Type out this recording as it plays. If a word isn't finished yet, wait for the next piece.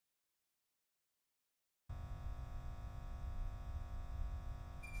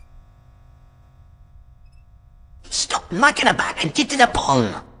Stop knocking about and get to the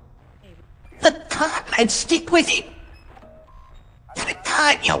point. The card and stick with it. The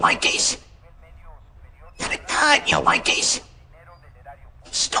card, you whiteys. The card, you whiteys.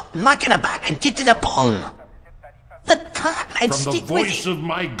 Stop knocking about and get to the point. The card and stick with it. From the voice of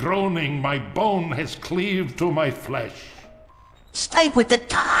my groaning, my bone has cleaved to my flesh. Stay with the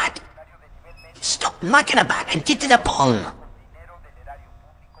card. Stop knocking about and get to the point.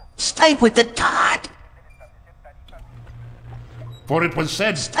 Stay with the card. For it was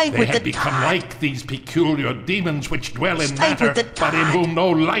said, they had become like these peculiar demons which dwell in matter, but in whom no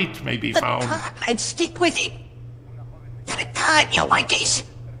light may be found. And stick with it. The card, you whiteys.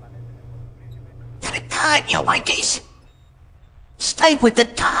 The card, you whiteys. Stay with the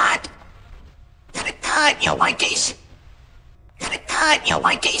card. The card, you whiteys. The card, you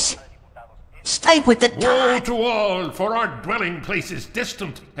whiteys. Stay with the Woe to all, for our dwelling place is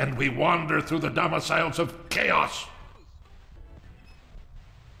distant, and we wander through the domiciles of chaos.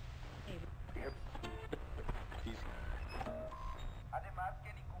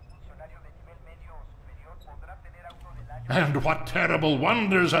 And what terrible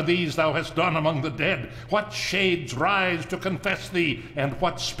wonders are these thou hast done among the dead? What shades rise to confess thee, and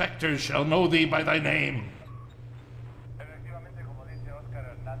what spectres shall know thee by thy name?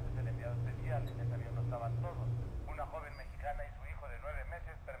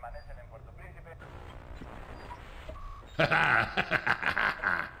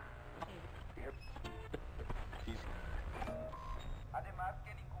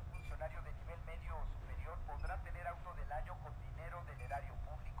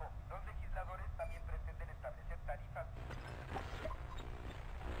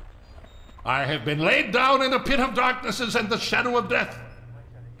 I have been laid down in a pit of darknesses and the shadow of death,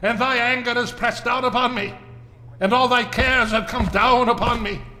 and thy anger is pressed down upon me, and all thy cares have come down upon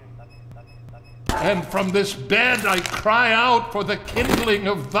me. And from this bed I cry out for the kindling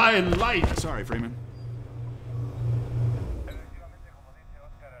of thy light. Sorry, Freeman.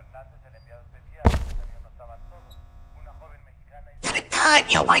 The card,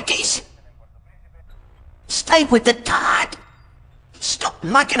 you whiteys. Stay with the card. Stop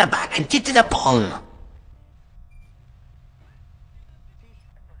knocking about and get to the point.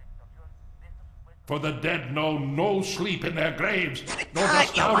 For the dead know no sleep in their graves, nor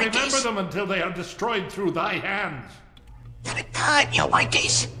dost thou remember them until they are destroyed through thy hands. The card, you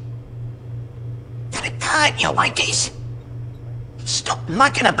whiteys. The card, you whiteys. Stop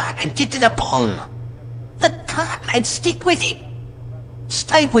knocking about and get to the point. The card and stick with it.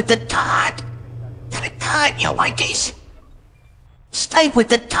 Stay with the card. The card, you whiteys. Stay with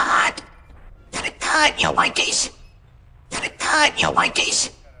the card. The card, you whiteys. The card, you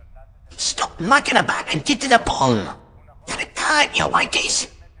whiteys. Stop knocking about and get to the point. The card, you whiteys.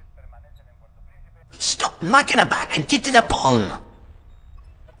 Stop knocking about and get to the point.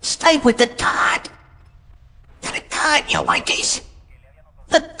 Stay with the card. The card, you whiteys.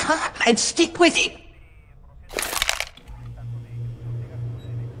 The card and stick with it.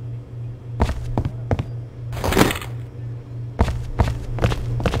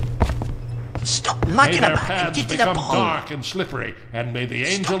 Stop knocking about and get to the point. Dark and slippery, and may the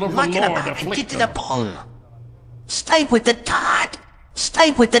angel of the Lord afflict them. Get to the point. Stay with the card.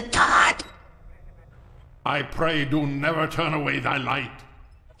 Stay with the card. I pray do never turn away thy light.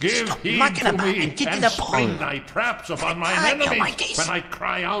 Give heed to me, and spring thy traps upon mine enemies when I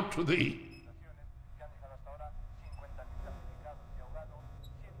cry out to thee.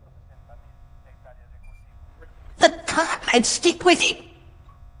 The card and stick with it.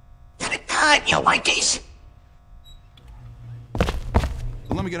 The card, you whiteys.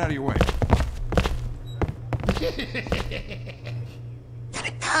 Well, let me get out of your way.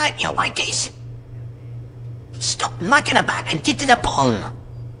 The card, you whiteys. Stop knocking about and get to the point.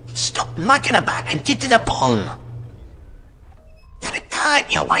 Stop knocking about and get to the point. The card,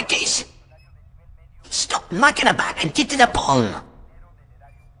 you whiteys. Stop knocking about and get to the point.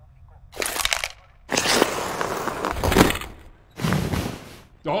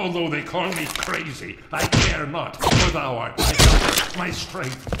 Although they call me crazy, I care not, for thou art my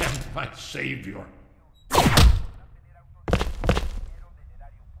strength and my savior.